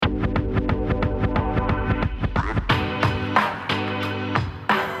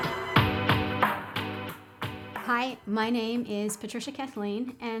My name is Patricia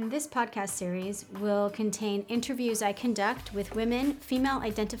Kathleen, and this podcast series will contain interviews I conduct with women, female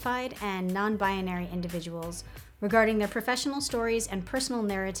identified, and non binary individuals regarding their professional stories and personal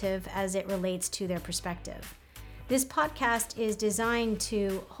narrative as it relates to their perspective. This podcast is designed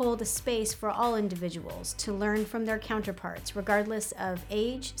to hold a space for all individuals to learn from their counterparts, regardless of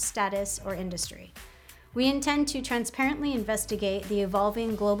age, status, or industry. We intend to transparently investigate the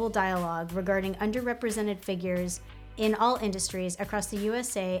evolving global dialogue regarding underrepresented figures in all industries across the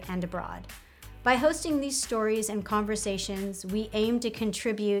USA and abroad. By hosting these stories and conversations, we aim to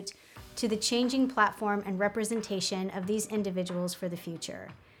contribute to the changing platform and representation of these individuals for the future.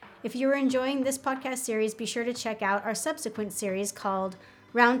 If you're enjoying this podcast series, be sure to check out our subsequent series called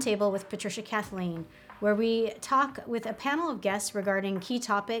Roundtable with Patricia Kathleen, where we talk with a panel of guests regarding key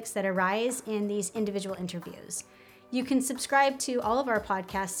topics that arise in these individual interviews. You can subscribe to all of our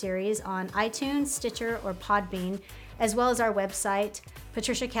podcast series on iTunes, Stitcher, or Podbean, as well as our website,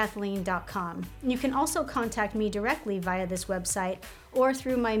 patriciakathleen.com. You can also contact me directly via this website or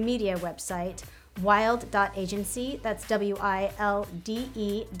through my media website, wilde.agency. That's WILDE.agency.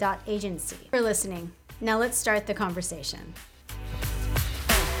 For listening. Now let's start the conversation.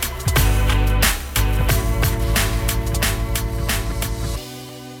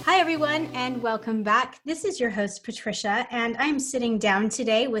 Hi, everyone, and welcome back. This is your host, Patricia, and I'm sitting down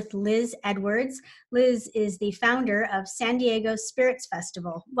today with Liz Edwards. Liz is the founder of San Diego Spirits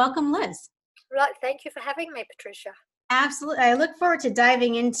Festival. Welcome, Liz. Right. Thank you for having me, Patricia. Absolutely. I look forward to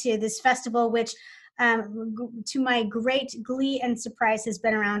diving into this festival, which to my great glee and surprise has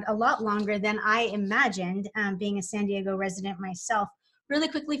been around a lot longer than I imagined, being a San Diego resident myself. Really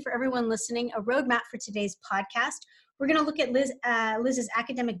quickly for everyone listening, a roadmap for today's podcast. We're going to look at Liz's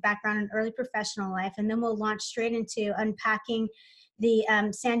academic background and early professional life, and then we'll launch straight into unpacking the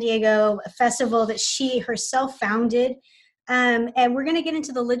San Diego festival that she herself founded. And we're going to get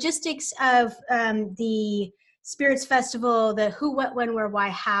into the logistics of the Spirits Festival, the who, what, when, where, why,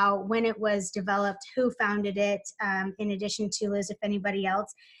 how, when it was developed, who founded it, in addition to Liz, if anybody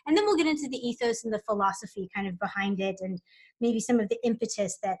else. And then we'll get into the ethos and the philosophy kind of behind it, and maybe some of the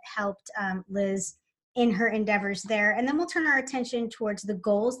impetus that helped Liz in her endeavors there. And then we'll turn our attention towards the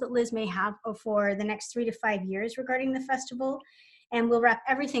goals that Liz may have for the next 3 to 5 years regarding the festival. And we'll wrap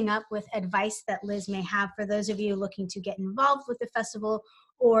everything up with advice that Liz may have for those of you looking to get involved with the festival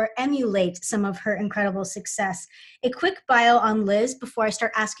or emulate some of her incredible success. A quick bio on Liz before I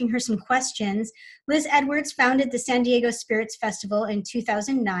start asking her some questions. Liz Edwards founded the San Diego Spirits Festival in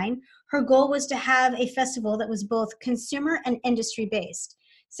 2009. Her goal was to have a festival that was both consumer and industry based.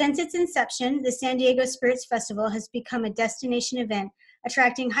 Since its inception, the San Diego Spirits Festival has become a destination event,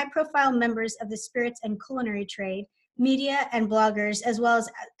 attracting high-profile members of the spirits and culinary trade, media, and bloggers, as well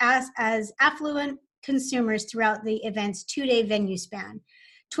as affluent consumers throughout the event's 2-day venue span.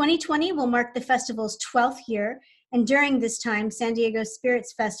 2020 will mark the festival's 12th year, and during this time, San Diego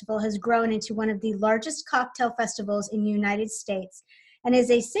Spirits Festival has grown into one of the largest cocktail festivals in the United States and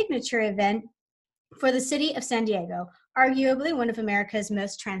is a signature event for the city of San Diego, arguably one of America's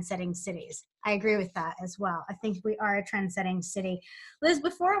most trendsetting cities. I agree with that as well. I think we are a trendsetting city. Liz,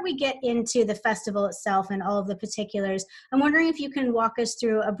 before we get into the festival itself and all of the particulars, I'm wondering if you can walk us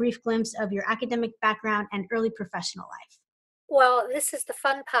through a brief glimpse of your academic background and early professional life. Well, this is the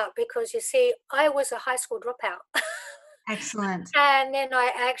fun part because you see, I was a high school dropout. Excellent. And then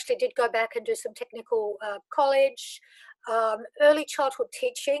I actually did go back and do some technical college, early childhood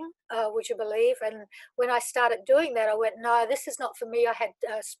teaching, would you believe? And when I started doing that, I went, no, this is not for me. I had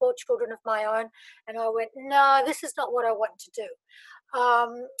small children of my own, and I went, no, this is not what I want to do.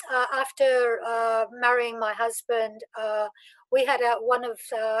 After marrying my husband, we had one of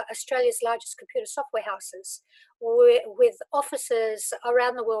Australia's largest computer software houses with offices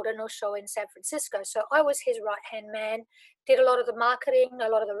around the world and also in San Francisco. So I was his right-hand man, did a lot of the marketing, a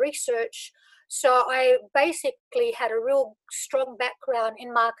lot of the research. So I basically had a real strong background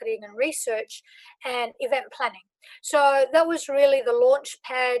in marketing and research and event planning. So that was really the launch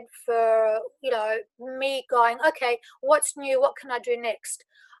pad for, me going, okay, what's new? What can I do next?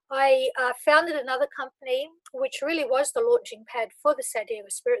 I founded another company, which really was the launching pad for the San Diego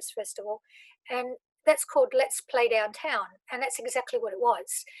Spirits Festival. And that's called Let's Play Downtown. And that's exactly what it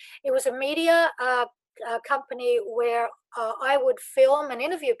was. It was a media company where I would film and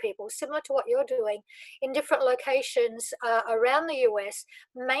interview people, similar to what you're doing, in different locations around the US,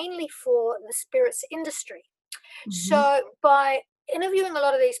 mainly for the spirits industry. Mm-hmm. So by interviewing a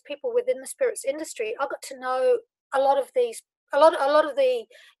lot of these people within the spirits industry, I got to know a lot of the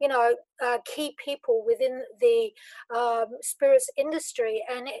key people within the spirits industry,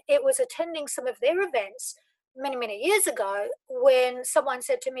 and it was attending some of their events many, many years ago when someone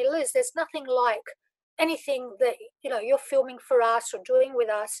said to me, Liz, there's nothing like anything that, you're filming for us or doing with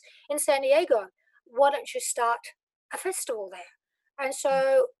us in San Diego. Why don't you start a festival there? And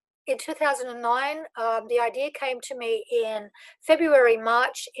so in 2009, the idea came to me in February,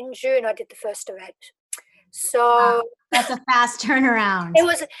 March. In June, I did the first event. Wow, So that's a fast turnaround. it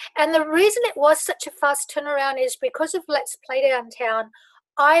was, and the reason it was such a fast turnaround is because of Let's Play Downtown.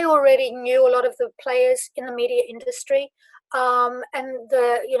 I already knew a lot of the players in the media industry, and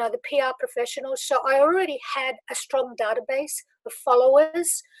the PR professionals. So I already had a strong database of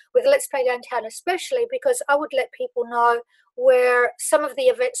followers with Let's Play Downtown, especially because I would let people know where some of the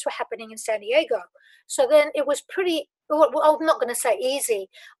events were happening in San Diego. So then it was pretty. Well, I'm not going to say easy.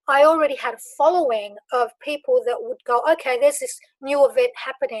 I already had a following of people that would go, okay, there's this new event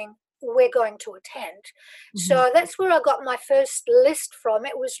happening, we're going to attend. Mhm. So that's where I got my first list from.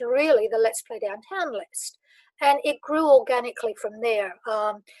 It was really the Let's Play Downtown list. And it grew organically from there.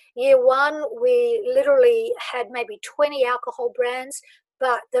 Year one, we literally had maybe 20 alcohol brands,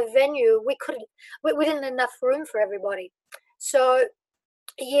 but the venue, we didn't have enough room for everybody. So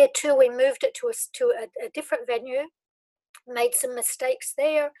year two, we moved it to a different venue, made some mistakes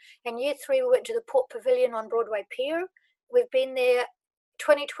there. And year three, we went to the Port Pavilion on Broadway Pier. We've been there.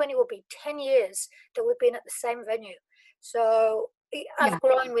 2020 will be 10 years that we've been at the same venue. So Yeah. I've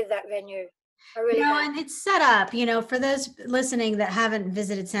grown with that venue. I really have. And it's set up, for those listening that haven't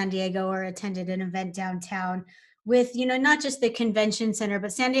visited San Diego or attended an event downtown with, not just the convention center,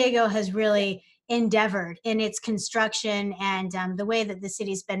 but San Diego has really endeavored in its construction and the way that the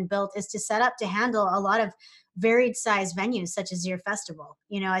city's been built is to set up to handle a lot of varied size venues such as your festival.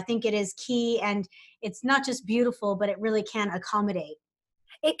 I think it is key, and it's not just beautiful, but it really can accommodate.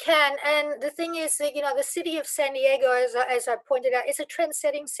 It can, and the thing is that the city of San Diego, as I pointed out, is a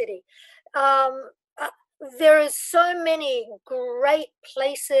trend-setting city. Um, uh, there is so many great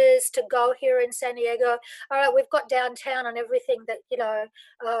places to go here in San Diego. All right, we've got downtown and everything that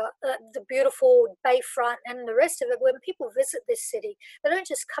the beautiful bayfront and the rest of it. When people visit this city, they don't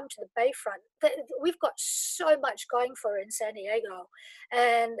just come to the bayfront. We've got so much going for in San Diego,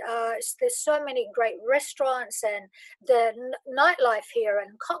 and there's so many great restaurants, and the nightlife here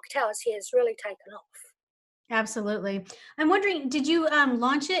and cocktails here has really taken off. Absolutely. I'm wondering, did you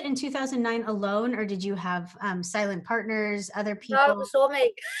launch it in 2009 alone, or did you have silent partners, other No, it people? was all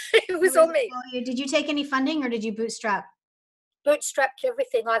me. It It was was all me. all you. Did you take any funding, or did you bootstrap? Bootstrapped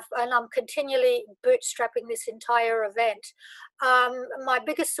everything. I'm continually bootstrapping this entire event. My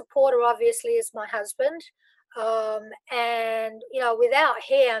biggest supporter, obviously, is my husband, and without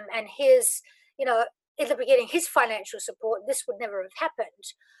him and his, you know, in the beginning, his financial support, this would never have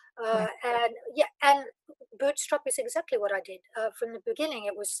happened. Yeah. And yeah, and bootstrap is exactly what I did from the beginning.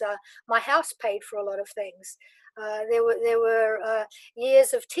 It was my house paid for a lot of things. There were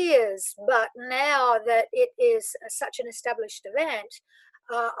years of tears, but now that it is such an established event,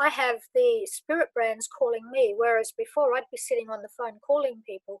 I have the spirit brands calling me, whereas before I'd be sitting on the phone calling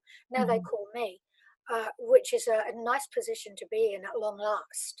people. Now they Mhm. call me, which is a nice position to be in at long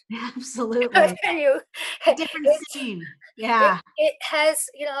last. I Absolutely. tell you, A different it's scene. it Yeah. it has,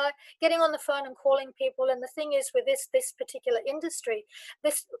 getting on the phone and calling people. And the thing is, with this particular industry,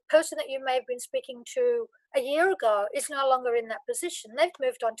 this person that you may have been speaking to a year ago is no longer in that position. They've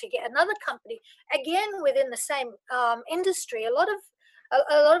moved on to get another company, again within the same industry. A lot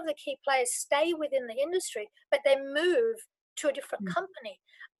of the key players stay within the industry, but they move to a different Mm. company.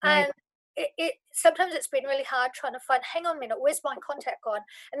 Right. And it sometimes it's been really hard trying to find, hang on a minute, where's my contact gone?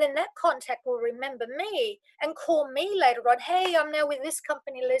 And then that contact will remember me and call me later on. Hey, I'm now with this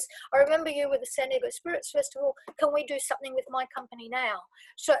company, Liz. I remember you with the San Diego Spirits Festival. Can we do something with my company now?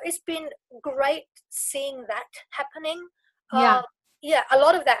 So it's been great seeing that happening. Yeah. Yeah, a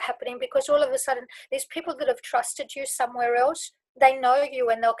lot of that happening, because all of a sudden these people that have trusted you somewhere else, they know you,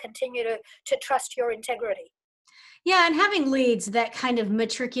 and they'll continue to trust your integrity. Yeah, and having leads that kind of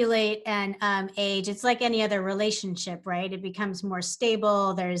matriculate and age, it's like any other relationship, right? It becomes more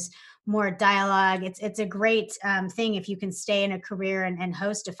stable. There's more dialogue. It's a great thing if you can stay in a career and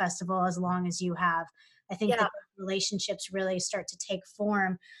host a festival as long as you have. I think that Yeah, those relationships really start to take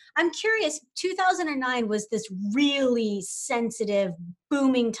form. I'm curious, 2009 was this really sensitive,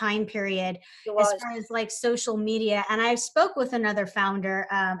 booming time period it as was. far as like social media. And I spoke with another founder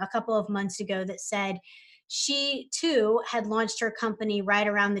a couple of months ago that said, she too had launched her company right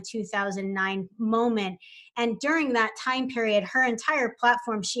around the 2009 moment. And during that time period, her entire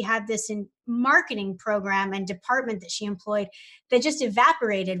platform, she had this in marketing program and department that she employed that just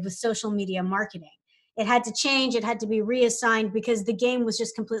evaporated with social media marketing. it had to change. It had to be reassigned because the game was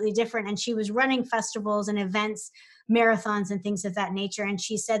just completely different. And she was running festivals and events, marathons and things of that nature. And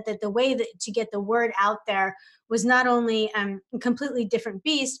she said that the way that to get the word out there was not only a completely different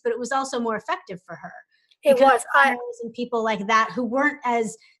beast, but it was also more effective for her. It Because was. and people like that who weren't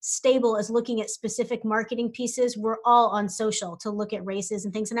as stable as looking at specific marketing pieces were all on social to look at races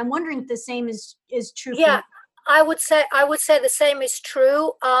and things. And I'm wondering if the same is true for you. Yeah, I would say the same is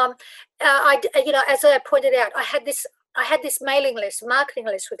true. As I pointed out, I had this mailing list, marketing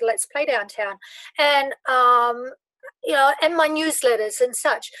list with Let's Play Downtown, and and my newsletters and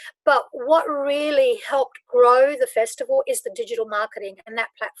such. But what really helped grow the festival is the digital marketing and that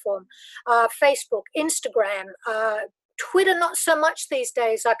platform, Facebook, Instagram, Twitter, not so much these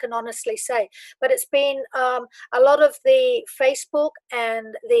days, I can honestly say, but it's been a lot of the Facebook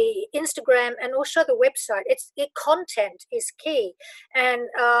and the Instagram and also the website. Content is key, and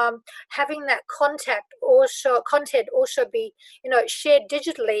having that content also be shared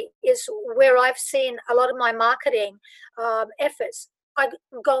digitally is where I've seen a lot of my marketing efforts. I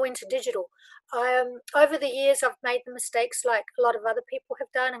go into digital. Over the years, I've made the mistakes like a lot of other people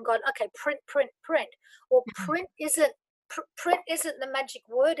have done and gone, okay, print, print, print. Well, print isn't the magic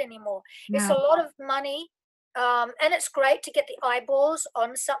word anymore. It's a No. lot of money, and it's great to get the eyeballs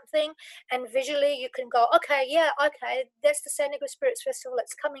on something, and visually you can go, okay, yeah, okay, that's the San Diego Spirits Festival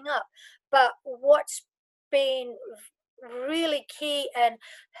that's coming up. But what's been really key and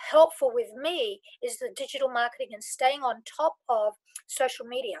helpful with me is the digital marketing and staying on top of social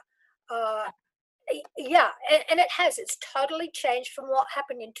media. Uh, yeah, and it's totally changed from what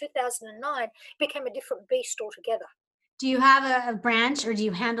happened in 2009. It became a different beast altogether. Do you have a branch or do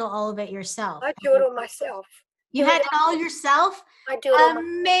you handle all of it yourself? I do it all myself. You had it all yourself? I do it all myself.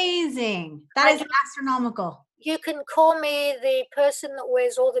 Amazing. That is astronomical. You can call me the person that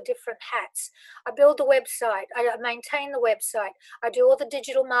wears all the different hats. I build the website. I maintain the website. I do all the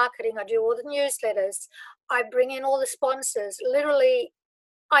digital marketing. I do all the newsletters. I bring in all the sponsors. Literally,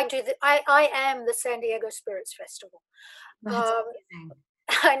 I am the San Diego Spirits Festival. That's amazing.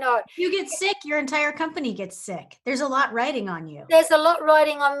 I know. You get sick, your entire company gets sick. There's a lot riding on you. There's a lot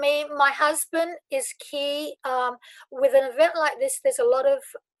riding on me. My husband is key. With an event like this, there's a lot of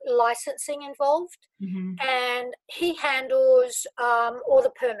licensing involved, and he handles all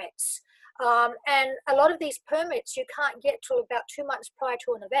the permits. And a lot of these permits you can't get till about 2 months prior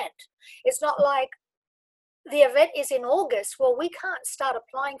to an event. It's not like the event is in August. Well, we can't start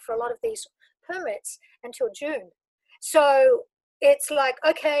applying for a lot of these permits until June. So it's like,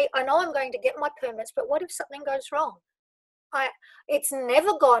 okay, I know I'm going to get my permits, but what if something goes wrong? It's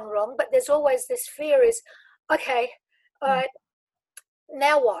never gone wrong, but there's always this fear is, okay,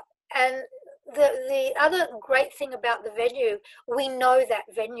 now what? And the other great thing about the venue, we know that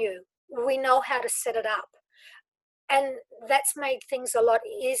venue. We know how to set it up. And that's made things a lot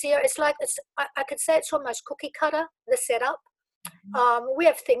easier. It's like, I could say it's almost cookie cutter, the setup. We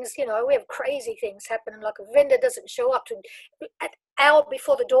have things, we have crazy things happening, like a vendor doesn't show up an hour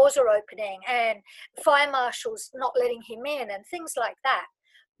before the doors are opening, and fire marshals not letting him in, and things like that.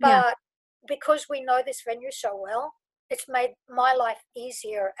 But because we know this venue so well, it's made my life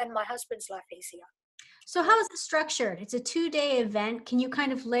easier and my husband's life easier. So how is it structured? It's a 2-day event. Can you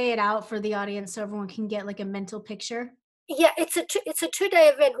kind of lay it out for the audience so everyone can get like a mental picture? Yeah, it's a 2-day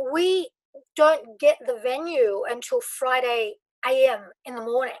event. We don't get the venue until Friday AM in the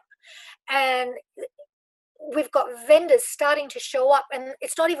morning, and we've got vendors starting to show up, and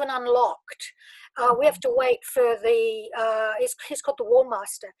it's not even unlocked. We have to wait for he's called the Wall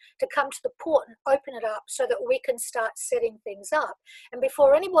Master, to come to the port and open it up so that we can start setting things up. And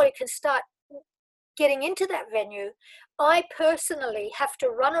before anybody can start getting into that venue, I personally have to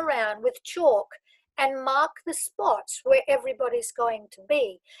run around with chalk and mark the spots where everybody's going to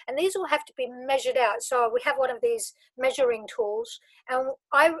be. And these will have to be measured out. So we have one of these measuring tools, and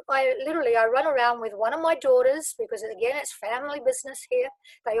I literally run around with one of my daughters, because again, it's family business here.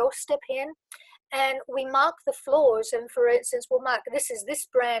 They all step in, and we mark the floors. And for instance, we'll mark, this is this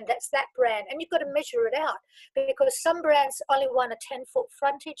brand, that's that brand, and you've got to measure it out, because some brands only want a 10-foot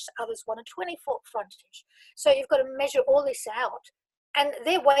frontage, others want a 20-foot frontage. So you've got to measure all this out, and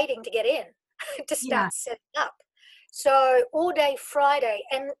they're waiting to get in to start setting up. So all day Friday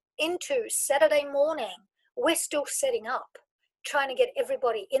and into Saturday morning, we're still setting up, trying to get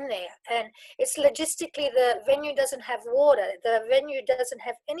everybody in there. And it's logistically, the venue doesn't have water, the venue doesn't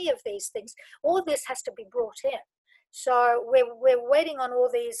have any of these things. All this has to be brought in. So we're waiting on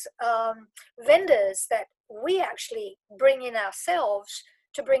all these vendors that we actually bring in ourselves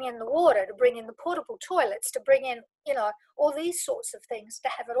to bring in the water, to bring in the portable toilets, to bring in, you know, all these sorts of things, to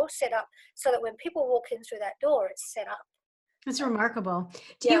have it all set up so that when people walk in through that door, it's set up. That's remarkable.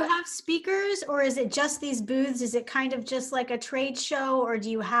 Do you Yeah. have speakers, or is it just these booths? Is it kind of just like a trade show, or do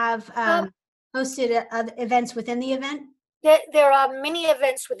you have hosted events within the event? There are many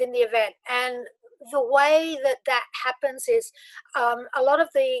events within the event, and the way that that happens is a lot of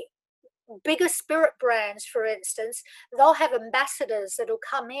the bigger spirit brands, for instance, they'll have ambassadors that'll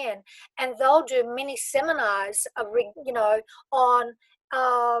come in and they'll do mini seminars, you know, on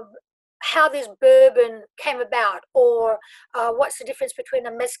how this bourbon came about, or what's the difference between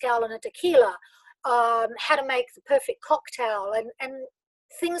a mezcal and a tequila, how to make the perfect cocktail, and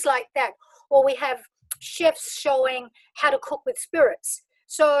things like that. Or we have chefs showing how to cook with spirits.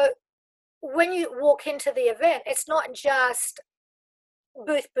 So when you walk into the event, it's not just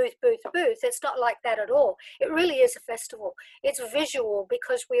booth, booth, booth, booth. It's not like that at all. It really is a festival. It's visual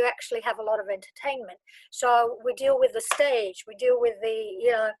because we actually have a lot of entertainment. So we deal with the stage, we deal with the,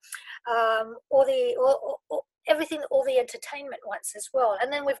 you know, everything, all the entertainment ones as well.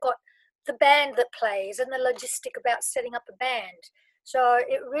 And then we've got the band that plays and the logistic about setting up a band. So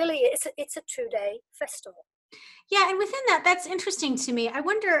it really is, it's a 2-day festival. Yeah, and within that, that's interesting to me. I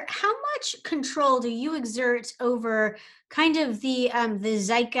wonder how much control do you exert over kind of the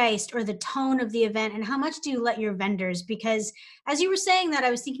zeitgeist or the tone of the event, and how much do you let your vendors? Because as you were saying that,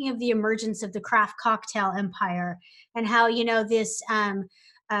 I was thinking of the emergence of the craft cocktail empire, and how, you know, this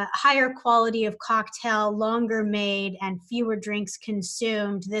higher quality of cocktail, longer made, and fewer drinks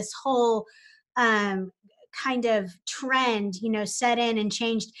consumed. This whole um, kind of trend, you know, set in and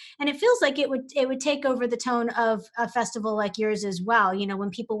changed, and it feels like it would take over the tone of a festival like yours as well, you know, when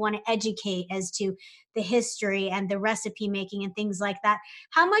people want to educate as to the history and the recipe making and things like that.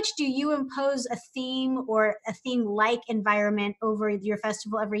 How much do you impose a theme or a theme like environment over your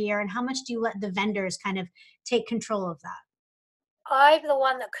festival every year, and how much do you let the vendors kind of take control of that? I'm the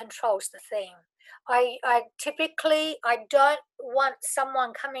one that controls the theme. I typically, I don't want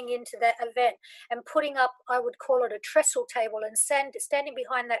someone coming into that event and putting up, I would call it a trestle table, and standing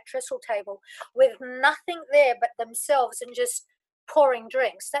behind that trestle table with nothing there but themselves and just pouring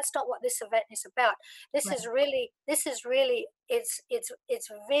drinks. That's not what this event is about. Right. This is really, it's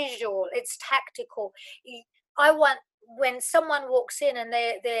visual, it's tactical. I want, when someone walks in and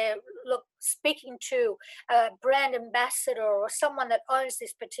they're look speaking to a brand ambassador or someone that owns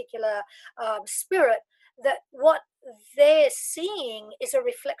this particular spirit, that what they're seeing is a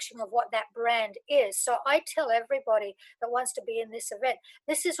reflection of what that brand is. So I tell everybody that wants to be in this event,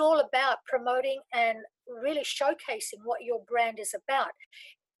 this is all about promoting and really showcasing what your brand is about.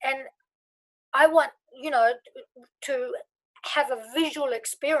 And I want, you know, to have a visual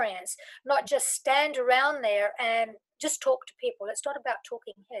experience, not just stand around there and just talk to people. It's not about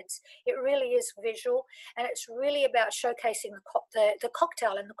talking heads. It really is visual, and it's really about showcasing the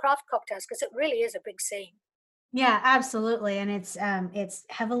cocktail and the craft cocktails, because it really is a big scene. Yeah, absolutely. And it's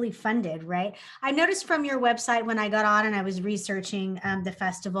heavily funded, right? I noticed from your website when I got on and I was researching the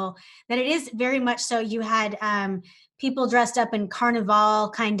festival that it is very much so. You had people dressed up in carnival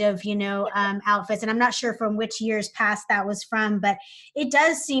kind of, you know, outfits. And I'm not sure from which years past that was from, but it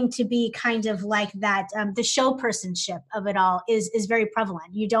does seem to be kind of like that. The show personship of it all is very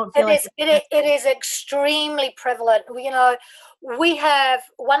prevalent. You don't feel It like is, it is extremely prevalent. You know, we have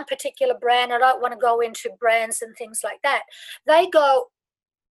one particular brand, I don't want to go into brands and things like that. They go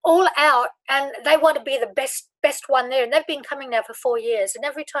all out and they want to be the best one there, and they've been coming now for 4 years, and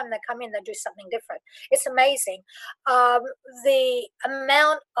every time they come in they do something different. It's amazing, the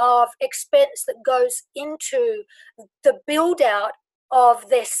amount of expense that goes into the build out of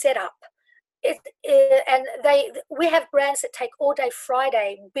their setup. And we have brands that take all day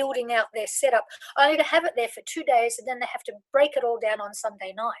Friday building out their setup, only to have it there for 2 days, and then they have to break it all down on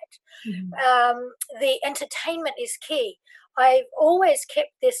Sunday night. Mhm. The entertainment is key. I've always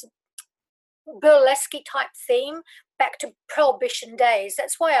kept this burlesque type theme back to Prohibition days.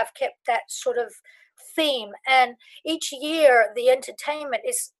 That's why I've kept that sort of theme. And each year, the entertainment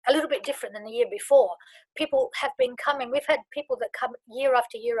is a little bit different than the year before. People have been coming. We've had people that come year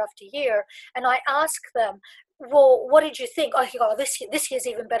after year after year, and I ask them, "Well, what did you think?" Oh, you go, this year's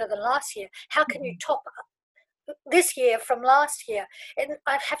even better than last year. How can you Mhm. top this year from last year?" And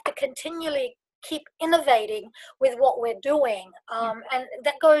I have to continually keep innovating with what we're doing, Yeah. and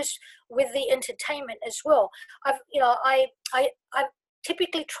that goes with the entertainment as well. I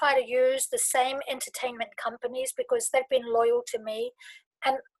typically try to use the same entertainment companies because they've been loyal to me,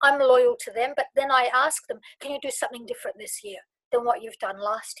 and I'm loyal to them. But then I ask them, "Can you do something different this year than what you've done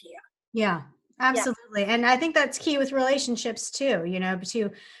last year?" Yeah, Yeah, Absolutely. And I think that's key with relationships too,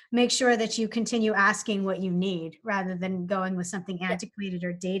 to make sure that you continue asking what you need rather than going with something yeah. antiquated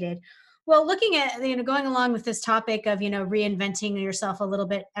or dated. Well, looking at, going along with this topic of, reinventing yourself a little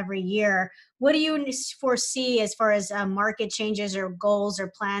bit every year, what do you foresee as far as market changes or goals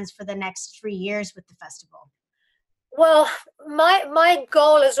or plans for the next 3 years with the festival? Well, my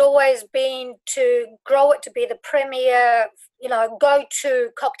goal has always been to grow it to be the premier, go-to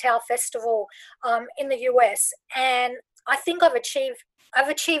cocktail festival in the US, and I think I've achieved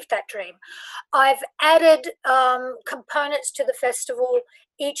that dream. I've added components to the festival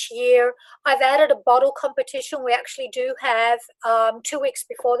each year. I've added a bottle competition. We actually do have 2 weeks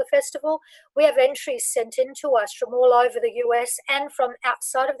before the festival. We have entries sent in to us from all over the US and from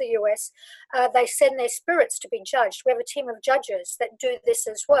outside of the US. They send their spirits to be judged. We have a team of judges that do this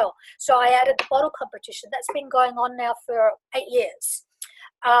as well. So I added the bottle competition. That's been going on now for 8 years.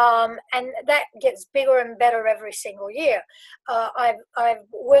 And that gets bigger and better every single year. I've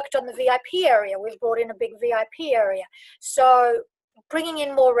worked on the VIP area. We've brought in a big VIP area. So bringing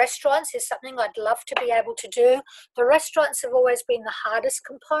in more restaurants is something I'd love to be able to do. The restaurants have always been the hardest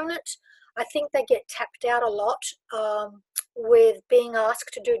component. I think they get tapped out a lot with being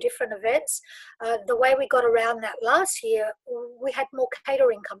asked to do different events. The way we got around that last year, we had more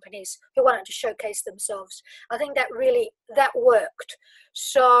catering companies who wanted to showcase themselves. I think that worked.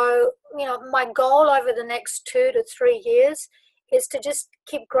 So, my goal over the next 2 to 3 years is to just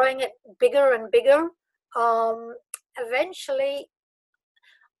keep growing it bigger and bigger. Eventually,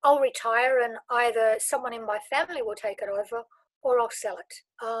 I'll retire and either someone in my family will take it over or I'll sell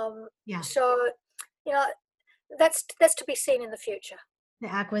it. Yeah. So, you know, that's to be seen in the future.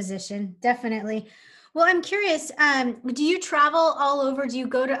 The acquisition, definitely. Well, I'm curious, do you travel all over? Do you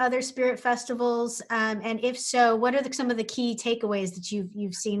go to other spirit festivals? And if so, what are some of the key takeaways that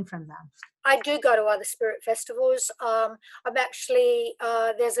you've seen from them? I do go to other spirit festivals. I'm actually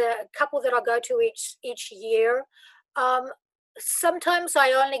there's a couple that I go to each year. Um, Sometimes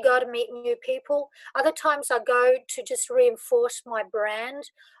I only go to meet new people. Other times I go to just reinforce my brand.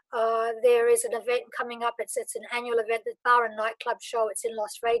 There is an event coming up. It's an annual event, the bar and nightclub show. It's in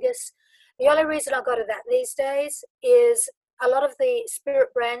Las Vegas. The only reason I go to that these days is a lot of the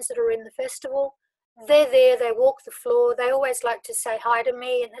spirit brands that are in the festival, they're there, they walk the floor, they always like to say hi to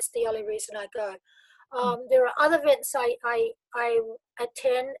me, and that's the only reason I go. There are other events I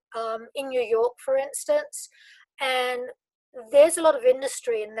attend in New York, for instance, and there's a lot of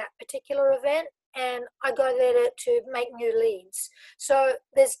industry in that particular event, and I go there to make new leads. So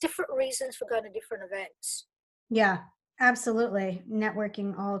there's different reasons for going to different events. Yeah, absolutely.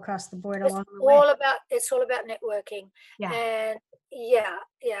 Networking all across the board It's along the way. all about networking, Yeah. and yeah.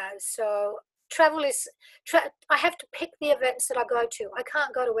 So travel is I have to pick the events that I go to. I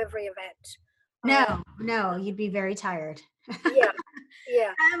can't go to every event. Uh, No, no, you'd be very tired. yeah,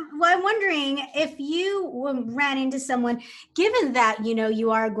 yeah. Well, I'm wondering if you ran into someone, given that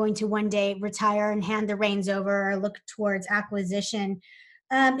you are going to one day retire and hand the reins over or look towards acquisition.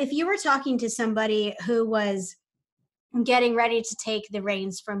 If you were talking to somebody who was getting ready to take the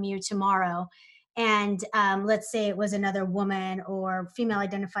reins from you tomorrow, and let's say it was another woman or female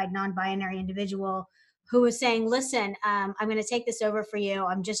identified non-binary individual who was saying, listen, I'm going to take this over for you,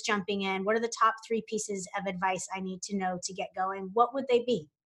 I'm just jumping in, what are the top 3 pieces of advice I need to know to get going, what would they be?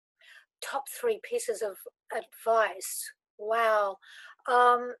 Top 3 pieces of advice. Wow.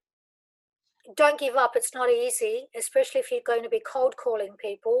 Um, don't give up. It's not easy, especially if you're going to be cold calling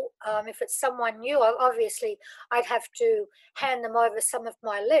people. If it's someone new, obviously I'd have to hand them over some of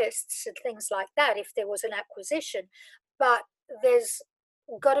my lists and things like that if there was an acquisition. But there's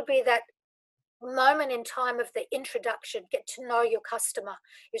got to be that moment in time of the introduction. Get to know your customer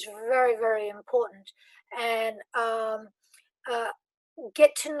is very, very important. And uh,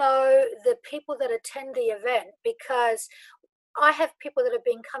 get to know the people that attend the event, because I have people that have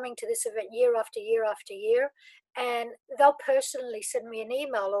been coming to this event year after year after year, and they'll personally send me an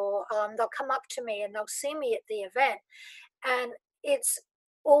email, or they'll come up to me and they'll see me at the event. And it's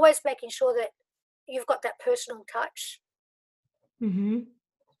always making sure that you've got that personal touch. Mm-hmm.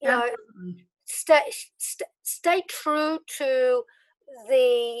 You know, Absolutely. stay true to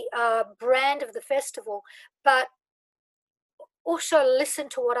the brand of the festival, but also listen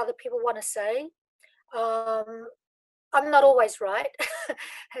to what other people want to say. Um, I'm not always right.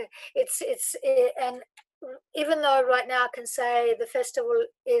 And even though right now I can say the festival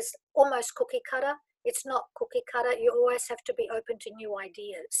is almost cookie cutter, it's not cookie cutter. You always have to be open to new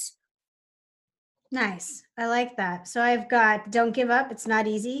ideas. Nice. I like that. So I've got don't give up. It's not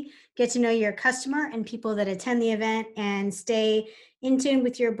easy. Get to know your customer and people that attend the event and stay in tune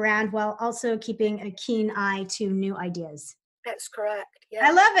with your brand while also keeping a keen eye to new ideas. That's correct. I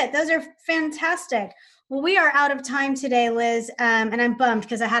Yeah. love it. Those are fantastic. Well, we are out of time today, Liz, and I'm bummed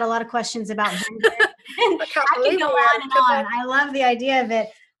because I had a lot of questions about vendors. And I can't I could believe go we on have and to. on. I love the idea of it.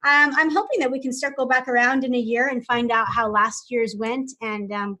 I'm hoping that we can circle back around in a year and find out how last year's went and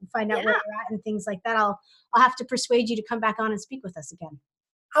find out where Yeah, you're at and things like that. I'll have to persuade you to come back on and speak with us again.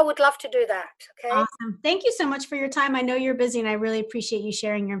 I would love to do that. Okay. Awesome. Thank you so much for your time. I know you're busy, and I really appreciate you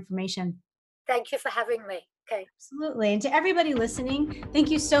sharing your information. Thank you for having me. Okay. Absolutely. And to everybody listening, thank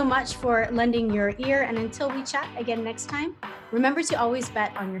you so much for lending your ear. And until we chat again next time, remember to always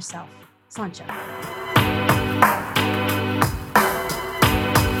bet on yourself. Sláinte.